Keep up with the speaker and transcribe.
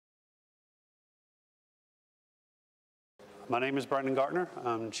My name is Brendan Gartner.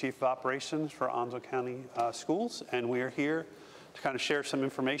 I'm Chief of Operations for Onslow County Schools, and we are here to kind of share some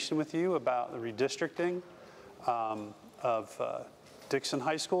information with you about the redistricting of Dixon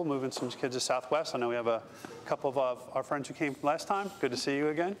High School, moving some kids to Southwest. I know we have a couple of our friends who came last time. Good to see you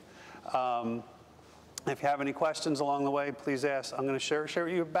again. If you have any questions along the way, please ask. I'm going to share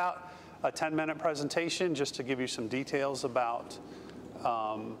with you about a 10-minute presentation just to give you some details about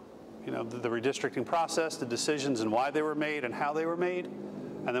the redistricting process, the decisions and why they were made and how they were made.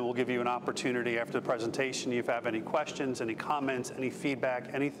 And then we'll give you an opportunity after the presentation. If you have any questions, any comments, any feedback,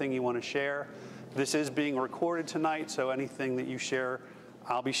 anything you want to share. This is being recorded tonight, so anything that you share,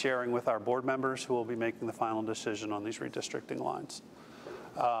 I'll be sharing with our board members who will be making the final decision on these redistricting lines.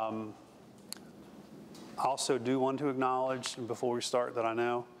 I also do want to acknowledge, before we start, that I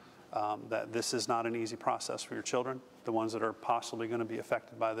know that this is not an easy process for your children. The ones that are possibly going to be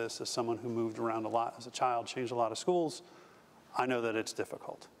affected by this, as someone who moved around a lot as a child, changed a lot of schools, I know that it's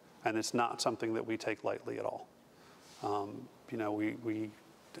difficult, and it's not something that we take lightly at all.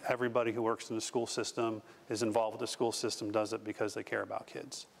 Everybody who works in the school system is involved with the school system, does it because they care about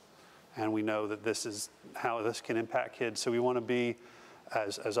kids. And we know that this is how this can impact kids, so we want to be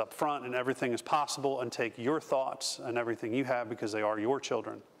as upfront and everything as possible and take your thoughts and everything you have, because they are your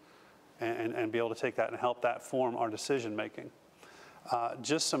children, and be able to take that and help that form our decision making.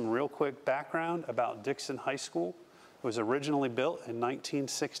 Just some real quick background about Dixon High School. It was originally built in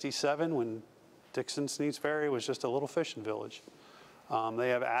 1967 when Dixon Sneads Ferry was just a little fishing village. They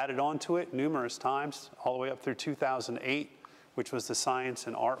have added on to it numerous times, all the way up through 2008, which was the Science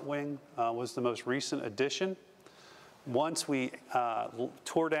and Art Wing, was the most recent addition. Once we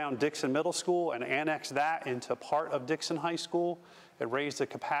tore down Dixon Middle School and annexed that into part of Dixon High School, it raised the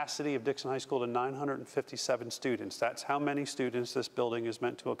capacity of Dixon High School to 957 students. That's how many students this building is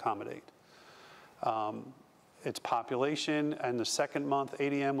meant to accommodate. Its population and the second month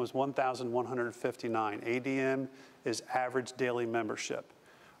ADM was 1,159. ADM is average daily membership.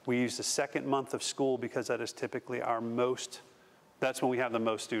 We use the second month of school because that is typically our most, that's when we have the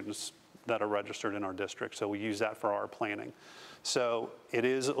most students that are registered in our district. So we use that for our planning. So it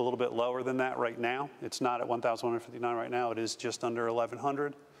is a little bit lower than that right now. It's not at 1,159 right now. It is just under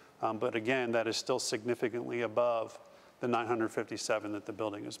 1,100. But again, that is still significantly above the 957 that the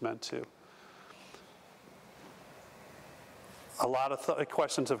building is meant to. A lot of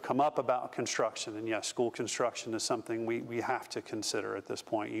questions have come up about construction, and yes, school construction is something we have to consider at this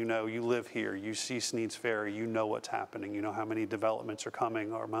point. You know, you live here, you see Sneads Ferry, you know what's happening, you know how many developments are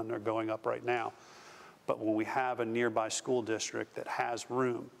coming or are going up right now. But when we have a nearby school district that has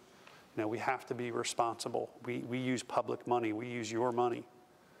room, we have to be responsible. We use public money, we use your money.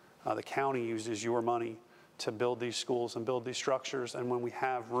 The county uses your money to build these schools and build these structures, and when we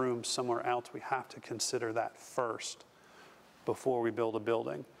have room somewhere else, we have to consider that first before we build a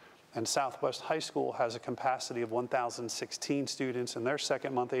building. And Southwest High School has a capacity of 1,016 students, and their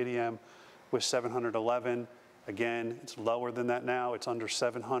second month ADM was 711. Again, it's lower than that now. It's under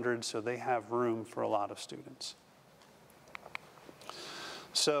 700, so they have room for a lot of students.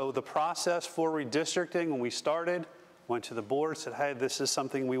 So the process for redistricting, when we started, went to the board, said, hey, this is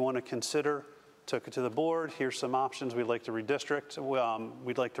something we want to consider. Took it to the board. Here's some options we'd like to redistrict.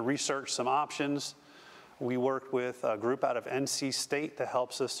 We'd like to research some options. We worked with a group out of NC State that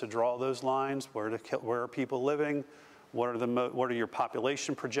helps us to draw those lines. Where are people living? What are your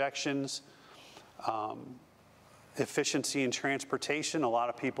population projections? Efficiency in transportation. A lot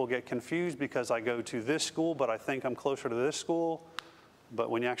of people get confused because I go to this school, but I think I'm closer to this school. But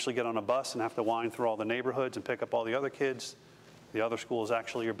when you actually get on a bus and have to wind through all the neighborhoods and pick up all the other kids, the other school is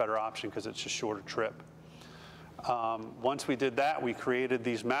actually your better option because it's a shorter trip. Once we did that, we created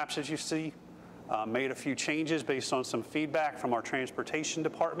these maps as you see. Made a few changes based on some feedback from our transportation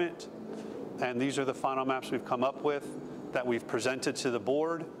department. And these are the final maps we've come up with that we've presented to the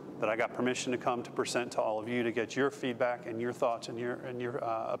board, that I got permission to come to present to all of you to get your feedback and your thoughts and your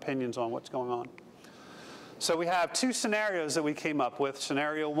opinions on what's going on. So we have two scenarios that we came up with.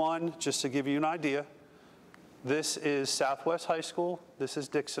 Scenario one, just to give you an idea, this is Southwest High School, this is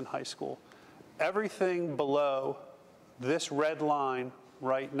Dixon High School. Everything below this red line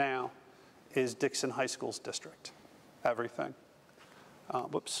right now is Dixon High School's district, everything.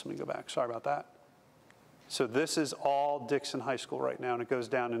 Whoops, let me go back, sorry about that. So this is all Dixon High School right now, and it goes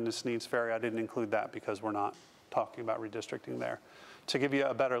down into Sneads Ferry. I didn't include that because we're not talking about redistricting there. To give you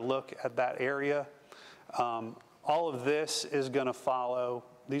a better look at that area, all of this is gonna follow,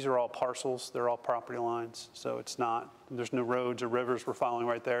 these are all parcels, they're all property lines, so it's not, there's no roads or rivers we're following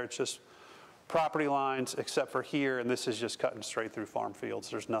right there, it's just property lines except for here, and this is just cutting straight through farm fields.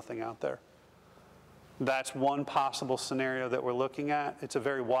 There's nothing out there. That's one possible scenario that we're looking at. It's a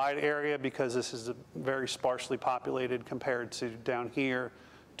very wide area because this is a very sparsely populated compared to down here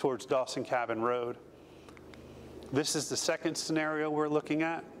towards Dawson Cabin Road. This is the second scenario we're looking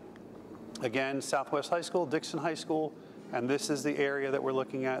at. Again, Southwest High School, Dixon High School, and this is the area that we're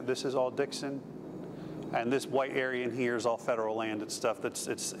looking at. This is all Dixon. And this white area in here is all federal land. It's stuff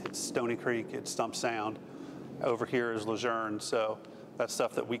it's Stony Creek, it's Stump Sound. Over here is Lejeune, so that's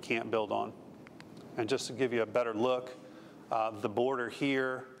stuff that we can't build on. And just to give you a better look, the border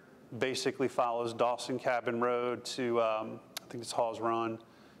here basically follows Dawson Cabin Road to, I think it's Hawes Run,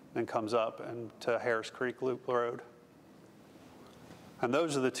 then comes up and to Harris Creek Loop Road. And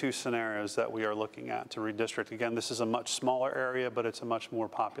those are the two scenarios that we are looking at to redistrict. Again, this is a much smaller area, but it's a much more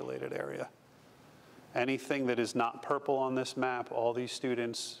populated area. Anything that is not purple on this map, all these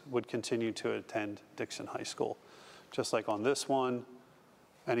students would continue to attend Dixon High School. Just like on this one,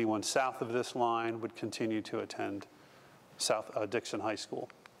 anyone south of this line would continue to attend Dixon High School.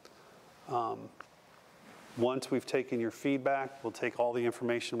 Once we've taken your feedback, we'll take all the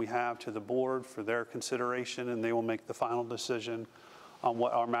information we have to the board for their consideration, and they will make the final decision on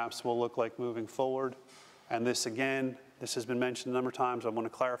what our maps will look like moving forward. And this, again, this has been mentioned a number of times. I want to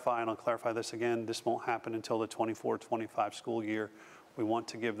clarify, and I'll clarify this again. This won't happen until the 24-25 school year. We want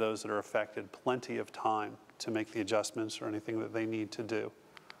to give those that are affected plenty of time to make the adjustments or anything that they need to do.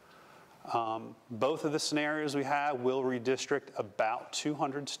 Both of the scenarios we have will redistrict about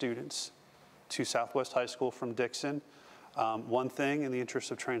 200 students to Southwest High School from Dixon. One thing, in the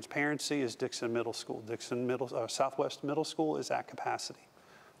interest of transparency, is Dixon Middle School. Southwest Middle School is at capacity.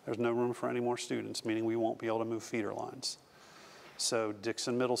 There's no room for any more students, meaning we won't be able to move feeder lines. So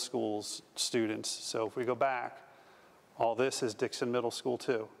Dixon Middle School's students, so if we go back, all this is Dixon Middle School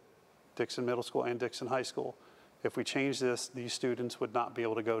too. Dixon Middle School and Dixon High School. If we change this, these students would not be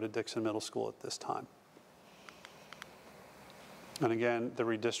able to go to Dixon Middle School at this time. And again, the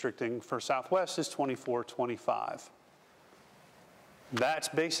redistricting for Southwest is 24-25. That's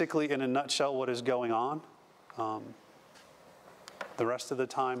basically, in a nutshell, what is going on. The rest of the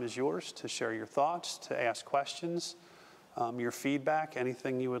time is yours to share your thoughts, to ask questions, your feedback,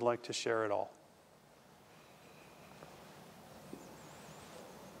 anything you would like to share at all.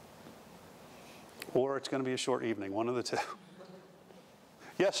 Or it's going to be a short evening, one of the two.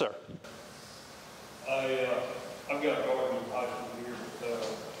 Yes, sir. I've got a garden in high school here,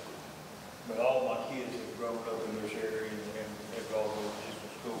 but all my kids have grown up in this area and they've all gone to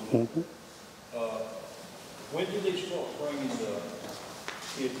different schools. Mm-hmm. When did they start bringing the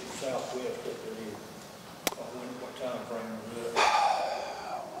kids from Southwest up there here? What time frame was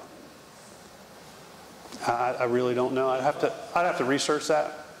that? I really don't know. I'd have to research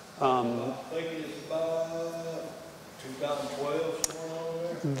that. I think it's about 2012, somewhere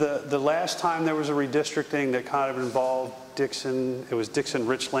along there. The last time there was a redistricting that kind of involved Dixon, it was Dixon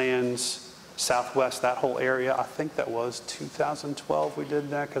Richlands, Southwest, that whole area. I think that was 2012 we did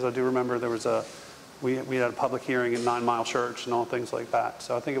that, because I do remember there was we had a public hearing at 9 Mile Church and all things like that.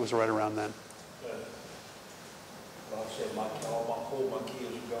 So I think it was right around then. Like I said, all my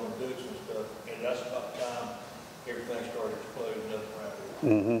kids have gone to Dixon and stuff, and that's about the time everything started exploding up around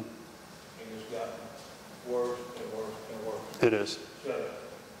here. Mm-hmm. And it's gotten worse and worse and worse. It is. So,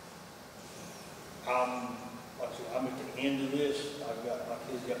 like I said, I'm at the end of this. My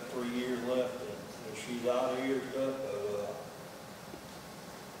kid's got 3 years left, and she's out of here and stuff.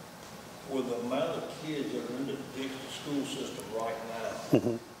 With the amount of kids that are in the Dixon school system right now, Mm-hmm.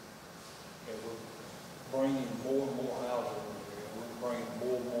 and we're bringing more and more housing in here, and we're bringing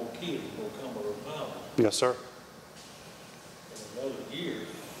more and more kids that will come with those houses. Yes, sir. In another year,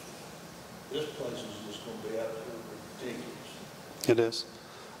 this place is just going to be absolutely ridiculous. It is.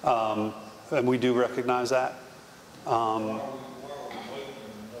 And we do recognize that. Why are we waiting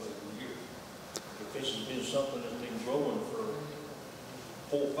another year? If this has been something that's been growing for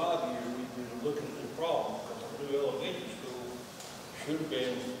 4 or 5 years, we've been looking at this problem, because the new elementary school should have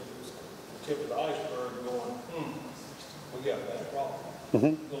been the tip of the iceberg going, we got a bad problem.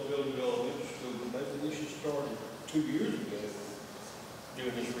 Mm-hmm. We're going to build a new elementary school, but maybe we should start 2 years ago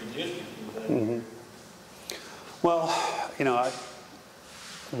doing this redistricting thing. Mm-hmm. Well,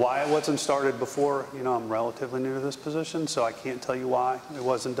 why it wasn't started before, I'm relatively new to this position, so I can't tell you why it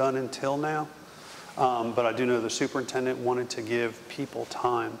wasn't done until now. But I do know the superintendent wanted to give people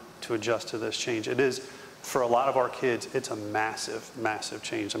time to adjust to this change. It is, for a lot of our kids, it's a massive, massive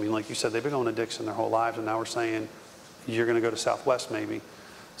change. I mean, like you said, they've been going to Dixon their whole lives, and now we're saying, you're going to go to Southwest maybe.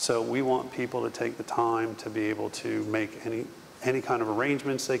 So we want people to take the time to be able to make any kind of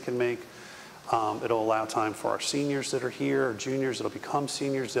arrangements they can make. It'll allow time for our seniors that are here, or juniors that'll become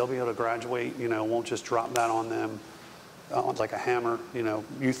seniors. They'll be able to graduate, won't just drop that on them like a hammer.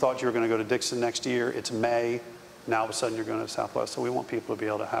 You thought you were going to go to Dixon next year. It's May. Now all of a sudden you're going to Southwest. So we want people to be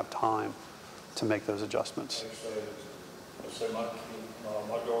able to have time to make those adjustments. Let's say my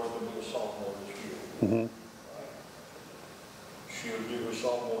daughter's going to be a sophomore this year. She'll do her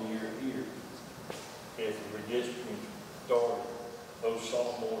sophomore year here. If the redistricting started, those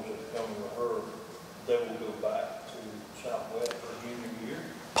sophomores that come with her, they will go back to Southwest for junior year.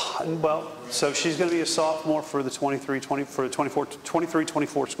 Well, so she's going to be a sophomore for the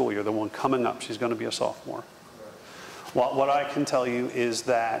 23-24 school year, the one coming up. She's going to be a sophomore. What I can tell you is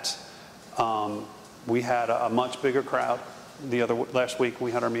that we had a much bigger crowd last week.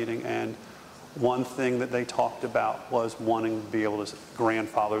 We had our meeting, and one thing that they talked about was wanting to be able to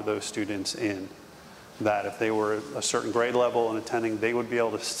grandfather those students in. That if they were a certain grade level and attending, they would be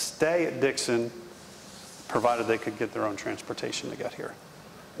able to stay at Dixon, provided they could get their own transportation to get here.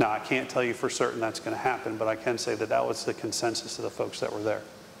 Now, I can't tell you for certain that's going to happen, but I can say that that was the consensus of the folks that were there.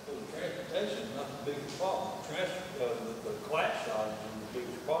 Well, the transportation is not the biggest problem. The class size is the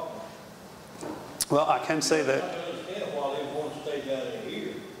biggest problem. Well, I can say that. I understand why they want to stay down in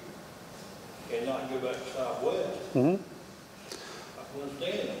here and not go back to Southwest. I can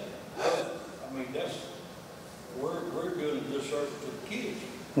understand that. I mean, we're doing a disservice to the kids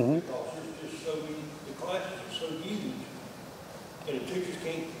because there's just so many, the classes are so huge, and the teachers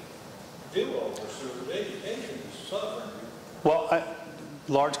can't do all this, so the education is suffering. Well,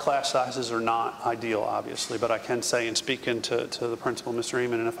 Large class sizes are not ideal, obviously, but I can say, in speaking to the principal, Mr.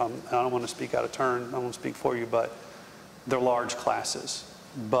 Eamon, and I don't want to speak out of turn, I won't speak for you, but they're large classes,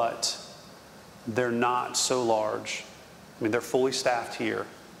 but they're not so large. I mean, they're fully staffed here.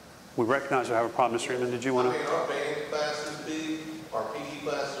 We recognize we have a problem. Mr. Eamon, did you want to? I mean, our band class is big, our PE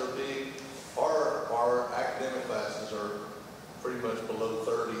classes are big, our academic classes are pretty much below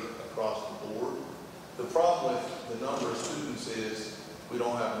 30 across the board. The problem with the number of students is we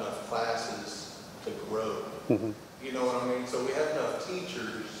don't have enough classes to grow. You know what I mean? So we have enough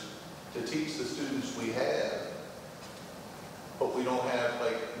teachers to teach the students we have, but we don't have,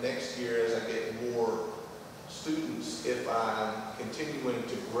 like, next year as I get more students, if I'm continuing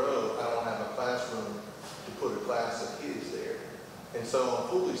to grow, I don't have a classroom to put a class of kids there. And so I'm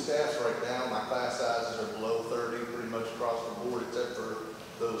fully staffed right now. My class sizes are below 30 pretty much across the board, except for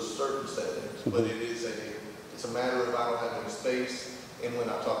those certain settings. But it's a matter of I don't have any space. And when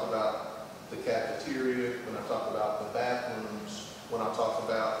I talk about the cafeteria, when I talk about the bathrooms, when I talk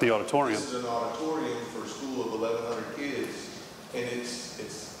about the auditorium. This is an auditorium for a school of 1,100 kids, and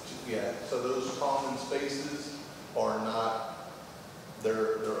yeah. So those common spaces are not.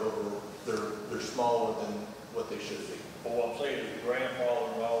 They're smaller than what they should be. Well, what I'm saying is the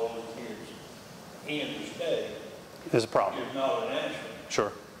grandfather and all those kids in to stay is a problem. Is not an answer.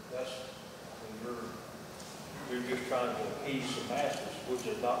 Sure. That's, I mean, you're just trying to appease the masses, which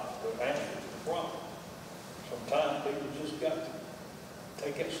is not the answer to the problem. Sometimes people just got to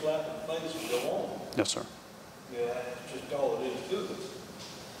take that slap in the face and go on. Yes, sir. Yeah, that's just all it is to it.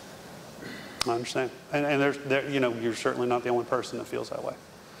 I understand. And you're certainly not the only person that feels that way.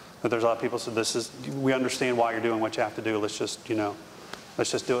 But there's a lot of people who said, we understand why you're doing what you have to do. Let's just do it.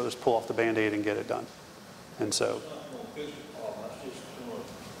 Let's pull off the Band-Aid and get it done. And so. It's not going to fix the problem. That's just going to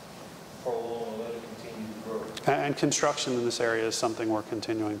prolong and let it continue to grow. And construction in this area is something we're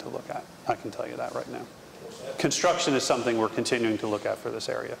continuing to look at. I can tell you that right now. Construction is something we're continuing to look at for this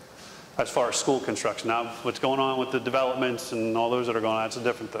area. As far as school construction. Now, what's going on with the developments and all those that are going on, that's a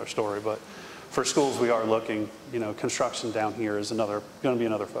different story. But for schools, we are looking, construction down here is going to be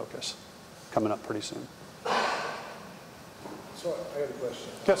another focus coming up pretty soon. So I got a question.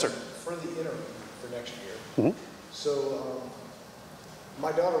 Yes, sir. For the interim for next year. So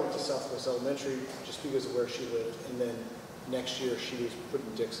my daughter went to Southwest Elementary just because of where she lived, and then next year she was put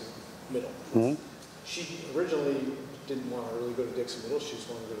in Dixon Middle. She originally didn't want to really go to Dixon Middle. She just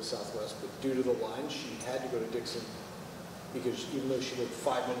wanted to go to Southwest, but due to the line, she had to go to Dixon because even though she lived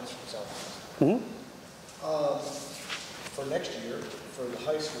 5 minutes from Southwest. For next year, for the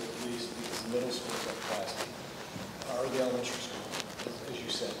high school at least, because the middle school is at capacity, or the elementary school, as you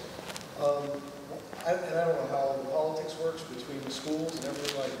said. And I don't know how the politics works between the schools and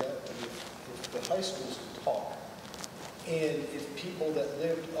everything like that, but if the high schools can talk, and if people that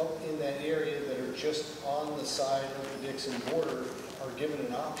lived up in that area that are just on the side of the Dixon border are given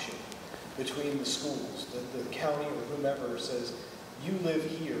an option between the schools, the county or whomever says, you live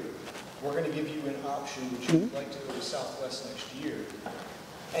here, we're going to give you an option, would you like to go to Southwest next year?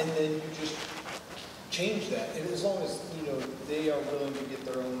 And then you just change that. And as long as, they are willing to get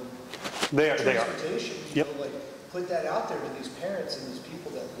their own They are. Transportation, Yep. you know, like, put that out there to these parents and these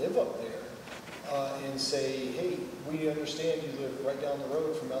people that live up there, and say, hey, we understand you live right down the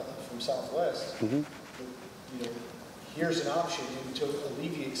road from Southwest. Mm-hmm. You know, here's an option to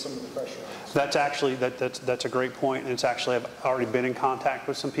alleviate some of the pressure on us. That's actually, that's a great point, and it's actually, I've already been in contact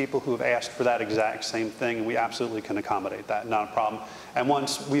with some people who have asked for that exact same thing, and we absolutely can accommodate that, not a problem. And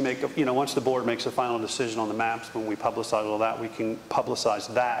once we make, once the board makes a final decision on the maps, when we publicize all that, we can publicize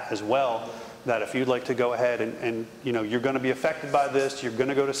that as well, that if you'd like to go ahead and you're going to be affected by this, you're going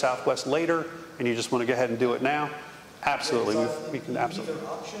to go to Southwest later, and you just want to go ahead and do it now, absolutely, we can absolutely. Either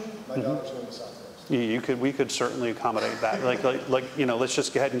option, my daughter's going to Southwest. We could certainly accommodate that. Like let's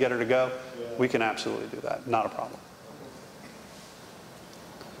just go ahead and get her to go. Yeah. We can absolutely do that. Not a problem.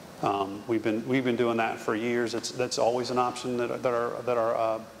 We've been doing that for years. That's always an option that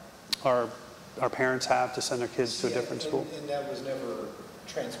our parents have to send their kids to a different school. And that was never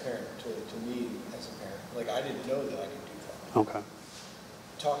transparent to me as a parent. Like, I didn't know that I could do that. Okay.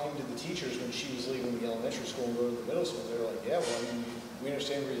 Talking to the teachers when she was leaving the elementary school and going to the middle school, they were like, yeah, well, I mean, we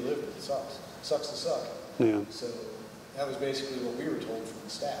understand where you live, but it sucks. It sucks to suck. Yeah. So that was basically what we were told from the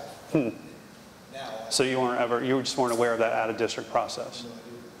staff. Now, So you just weren't aware of that out-of-district process? no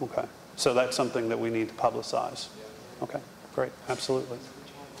idea. Okay. So that's something that we need to publicize. Yeah. Okay. Great. Absolutely.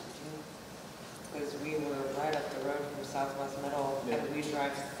 Because we were right up the road from Southwest Middle, Yeah. and we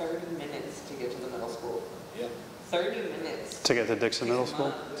drive 30 minutes to get to the middle school. Yeah. 30 minutes. To get to Dixon Middle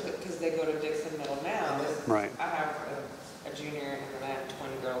School? Because they go to Dixon Middle now. Right. I have a junior, and then I have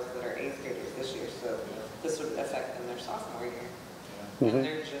 20 girls that are 8th graders this year, so this would affect them their sophomore year. Mhm. And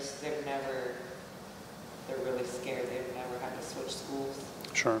they're really scared. They've never had to switch schools.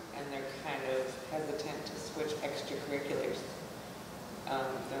 Sure. And they're kind of hesitant to switch extracurriculars.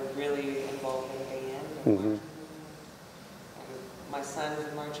 They're really involved in band and Mhm. marching. And my son's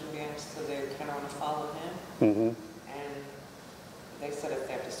in marching band, so they kind of want to follow him. Mm-hmm. And they said if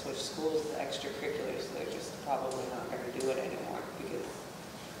they have to switch schools, the extracurriculars, they're just probably not going to do it anymore because,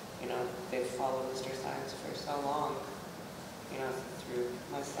 they've followed Mr. Science for so long, through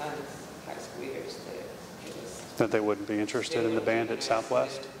my son's high school years That they wouldn't be interested in the band at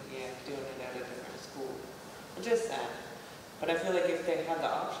Southwest? Yeah, doing it at a different school. Which is sad. But I feel like if they had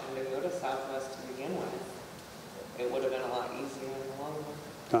the option to go to Southwest to begin with, it would have been a lot easier in the long run.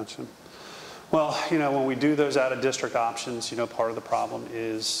 Gotcha. Well, when we do those out-of-district options, part of the problem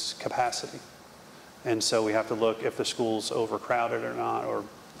is capacity. And so we have to look if the school's overcrowded or not, or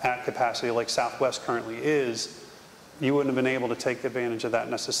at capacity like Southwest currently is. You wouldn't have been able to take advantage of that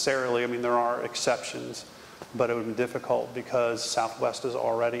necessarily. I mean, there are exceptions, but it would be difficult because Southwest is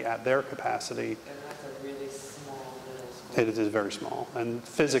already at their capacity. And that's a really small middle school. It is very small and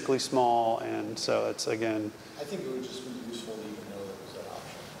physically small, and so it's, again, I think it would just be useful to even know there was that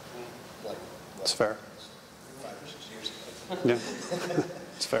option. Like, it's fair. 5 or 6 years ago. Yeah,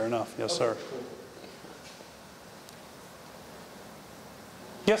 it's fair enough. Yes, sir. Cool.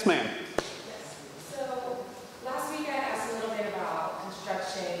 Yes, ma'am. So last week I asked a little bit about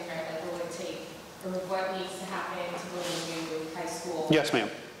construction, right? Like what would it take, or what needs to happen to build a new high school? Yes, ma'am.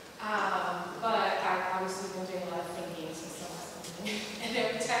 But I obviously been doing a lot of thinking since the last meeting. And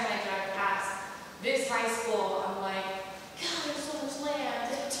every time I drive past this high school, I'm like, God, there's so much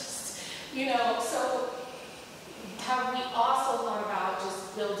land. It just, so have we also thought about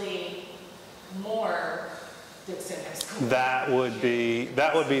just building more Dixon High School? That would be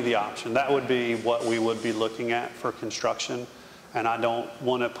the option. That would be what we would be looking at for construction. And I don't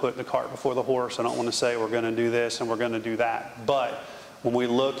want to put the cart before the horse. I don't want to say we're going to do this and we're going to do that. But when we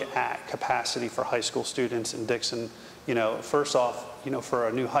look at capacity for high school students in Dixon, first off, for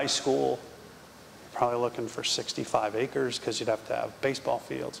a new high school, you're probably looking for 65 acres because you'd have to have baseball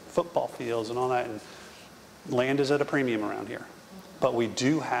fields, football fields and all that. And land is at a premium around here. But we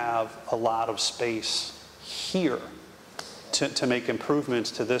do have a lot of space here to make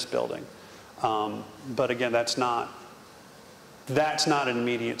improvements to this building. But again, that's not an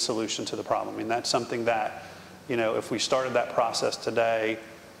immediate solution to the problem. I mean, that's something that, if we started that process today,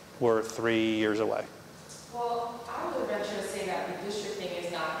 we're 3 years away. Well, I would venture to say that redistricting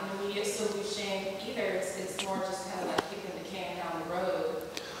is not an immediate solution either. It's more just kind of like kicking the can down the road.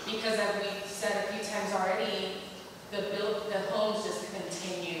 Because as we've said a few times already, the homes just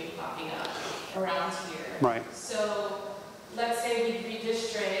continue popping up around here. Right. So let's say we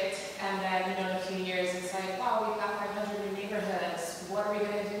redistrict and then, in a few years it's like, wow, we've got 500 new neighborhoods. What are we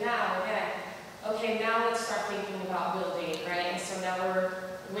going to do now? Again, okay, now let's start thinking about building, right? And so now we're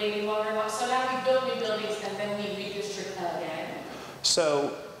waiting longer. So now we build new buildings and then we redistrict again.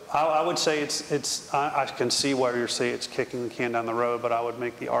 So I would say I can see why you're saying it's kicking the can down the road, but I would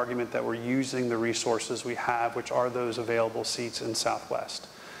make the argument that we're using the resources we have, which are those available seats in Southwest.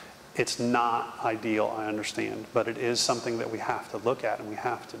 It's not ideal, I understand, but it is something that we have to look at and we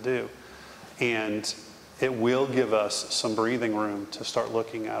have to do. And it will give us some breathing room to start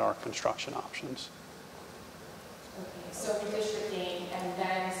looking at our construction options. Okay, so redistricting and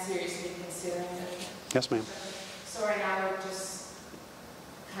then seriously considering it. Yes, ma'am. So right now we're just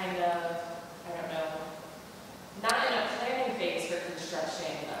kind of, I don't know, not in a planning phase for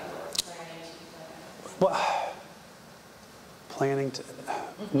construction, but we're planning to plan. Well, planning to,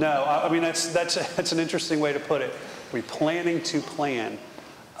 no, I mean, that's an interesting way to put it. We're planning to plan.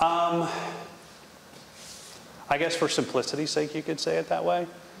 I guess for simplicity's sake, you could say it that way.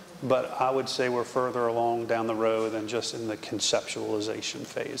 But I would say we're further along down the road than just in the conceptualization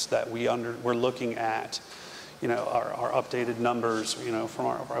phase, that we're looking at, you know, our updated numbers, you know, from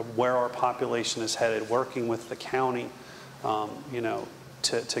where our population is headed, working with the county, you know,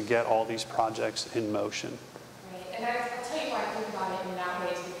 to get all these projects in motion. Right, and I'll tell you why I think about it in that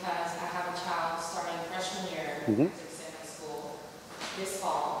way is because I have a child starting freshman year at Dixon High School this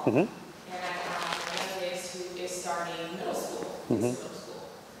fall, and I have a youngest who is starting middle school this middle school.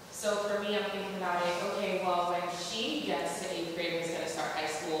 So for me, I'm thinking about it, okay, well, when she gets to 8th grade and is going to start high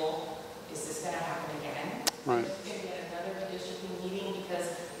school, is this going to happen again? Right. It's going to get another redistricting meeting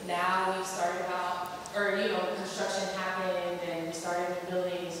because now we've started out, or, you know, construction happened and we started a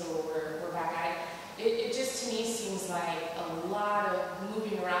building, so we're back at it. It just to me seems like a lot of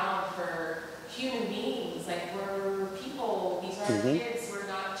moving around for human beings. Like we're people, these are our kids, we're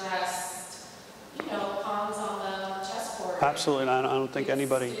not just, you know, pawns on the chessboard. Absolutely, I don't think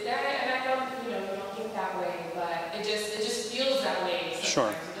anybody. And I don't, you know, you don't think that way, but it just feels that way sometimes.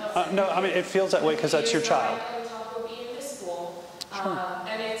 Sure. You know? No, I mean, it feels that way because that's your child. My child will be in this school. Sure.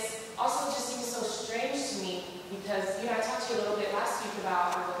 And it's also just seems so strange to me because, you know, I talked to you a little bit last week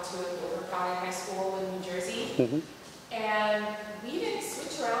about I went to Overcrowded High School in New Jersey. And we didn't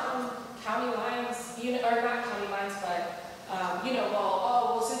switch around county lines, you know, or not county lines, but, you know,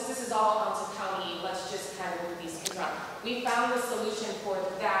 well, since this is all onto county, let's just kind of move these kids around. We found the solution for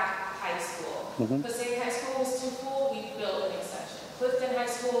that high school. Passaic High School was too full, we built an extension. Clifton High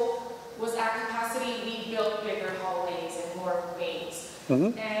School was at capacity, we built bigger hallways and more wings.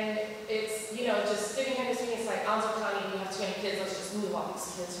 And it's, you know, just sitting here and it's like, Onslow County, we have 20 kids, let's just move all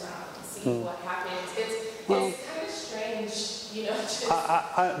these kids around and see what happens. It's kind of strange, you know. Just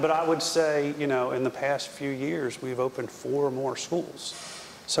But I would say, you know, in the past few years, we've opened 4 more schools.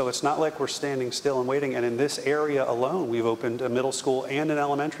 So it's not like we're standing still and waiting. And in this area alone, we've opened a middle school and an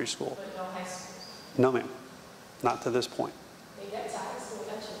elementary school. But no high schools. No, ma'am. Not to this point. They get to high school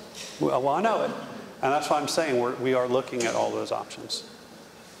eventually. Well, I know it. And that's why I'm saying we are looking at all those options.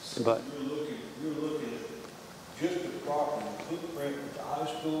 But You're looking at just the property footprint of the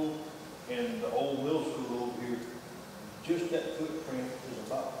high school and the old middle school over here. Just that footprint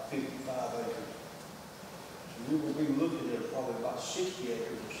is about 55 acres. So we will be looking at probably about 60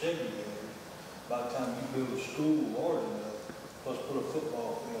 acres or 70 acres by the time you build a school large enough, plus put a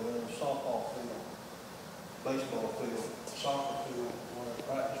football field in, a softball field, baseball field, soccer field, one of the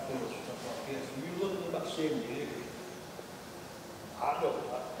practice fields, stuff like that. So you're looking at about 70 acres.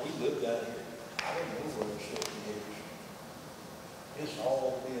 We lived out here. I don't know where it's 60 acres. It's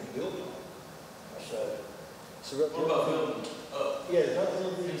all being built on. So What about building up? yeah,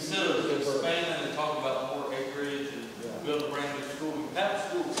 nothing. Instead of expanding and talking about more acreage and build a brand new school, you have a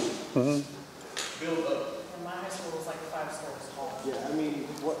school, build up. And my high school was like 5 stories tall. Yeah, I mean,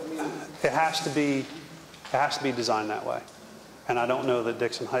 it has to be designed that way. And I don't know that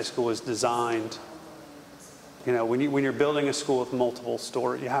Dixon High School is designed, you know, when you're building a school with multiple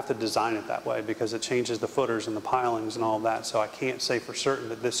stories, you have to design it that way because it changes the footers and the pilings and all of that. So I can't say for certain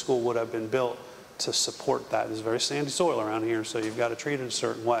that this school would have been built to support that. There's very sandy soil around here, so you've got to treat it a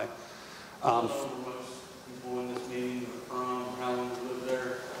certain way. I don't know where most people in this meeting are from, how long they live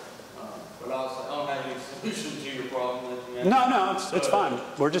there, but I don't have any solution to your problem that you have. No, it's fine.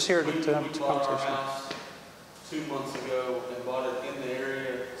 We're just here to have a We bought our conversation. house 2 months ago and bought it in the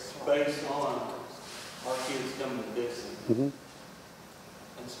area based on our kids coming to Dixon. And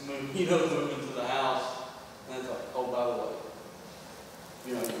so move into the house, and it's like, oh, by the way,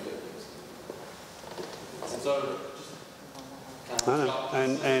 you know, you get Dixon. And so, just I kind of know. shocked.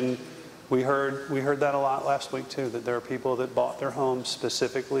 And we heard that a lot last week too, that there are people that bought their homes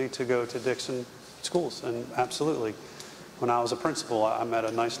specifically to go to Dixon schools. And absolutely. When I was a principal, I met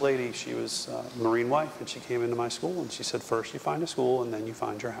a nice lady. She was a Marine wife, and she came into my school, and she said, first you find a school, and then you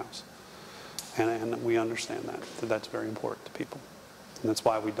find your house. And we understand that that's very important to people. And that's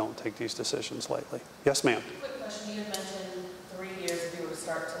why we don't take these decisions lightly. Yes, ma'am? Quick question, you had mentioned 3 years if you were to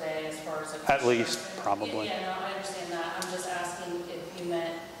start today as far as. At least, probably. Yeah, no, I understand that. I'm just asking if you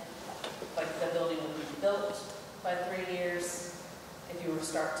meant, like, the building would be built by 3 years if you were to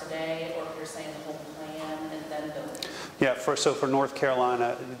start today, or if you're saying the whole plan and then building? Yeah, so for North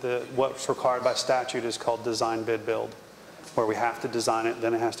Carolina, what's required by statute is called design, bid, build, where we have to design it,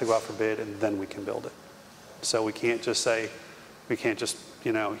 then it has to go out for bid, and then we can build it. So we can't just say,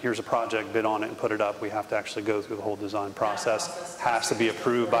 here's a project, bid on it and put it up. We have to actually go through the whole design process. Has to be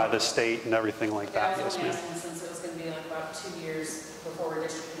approved by the state and everything like that. Yeah, I was Yes, only ma'am. asking since it was going to be like about 2 years before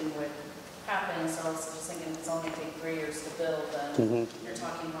redistricting would happen, so I was just thinking if it's only take 3 years to build, then you're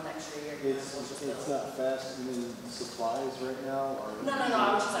talking 1 extra year. It's not fast in supplies right now, or? No,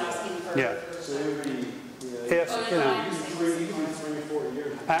 I was just asking for. Yeah. So it would be, If, three, 4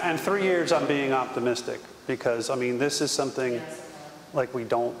 years. and 3 years, I'm being optimistic because, this is something like we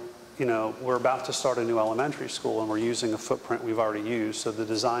don't, we're about to start a new elementary school and we're using a footprint we've already used. So the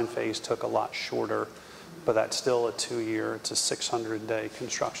design phase took a lot shorter, but that's still a 2-year, it's a 600-day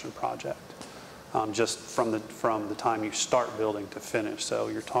construction project. Just from the time you start building to finish. So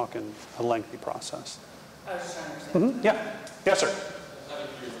you're talking a lengthy process. I was just trying to understand. Yeah. Yes, sir. Out of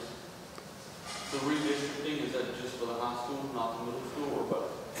curiosity, the redistricting, is that just for the high school, not the middle school, or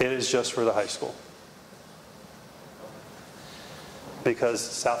both? It is just for the high school. Because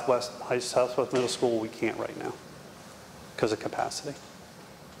Southwest Middle School, we can't right now because of capacity.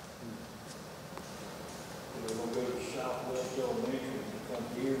 We're going to go to Southwest Elementary and come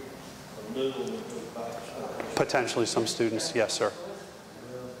here, or middle and go back to Southwest. Potentially some students, yes, sir.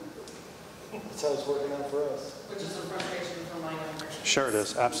 That's how it's working out for us. Which is a frustration for my younger. Sure it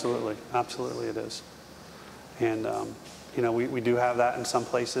is, absolutely, absolutely it is. And, we do have that in some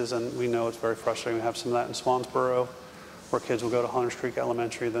places, and we know it's very frustrating. We have some of that in Swansboro, where kids will go to Hunters Creek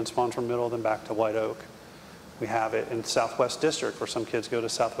Elementary, then Swansboro Middle, then back to White Oak. We have it in Southwest District, where some kids go to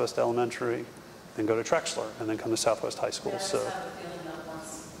Southwest Elementary, then go to Trexler, and then come to Southwest High School. Yeah, I just So, have the feeling that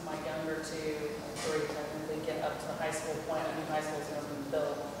once my younger 2 and 3 technically get up to the high school point, a new high school is going to be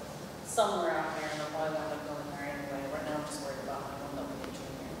built somewhere out there, and they'll probably wind up going there anyway. Right now, I'm just worried about my one that we get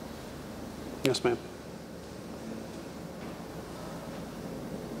junior. yes, ma'am.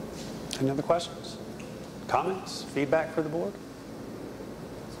 Any other questions? Comments? Feedback for the board?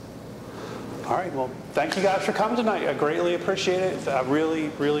 All right, well, thank you guys for coming tonight. I greatly appreciate it. I really,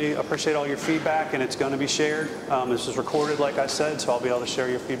 really appreciate all your feedback, and it's going to be shared. This is recorded, like I said, so I'll be able to share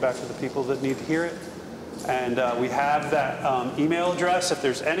your feedback with the people that need to hear it. And we have that email address. If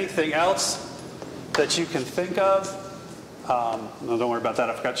there's anything else that you can think of, no, don't worry about that.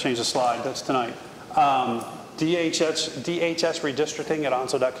 I forgot to change the slide. That's tonight. DHS Redistricting at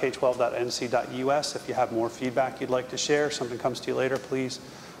onslow.k12.nc.us. If you have more feedback you'd like to share, something comes to you later, please.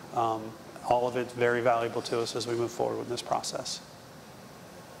 All of it's very valuable to us as we move forward with this process.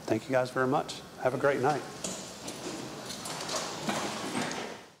 Thank you guys very much. Have a great night.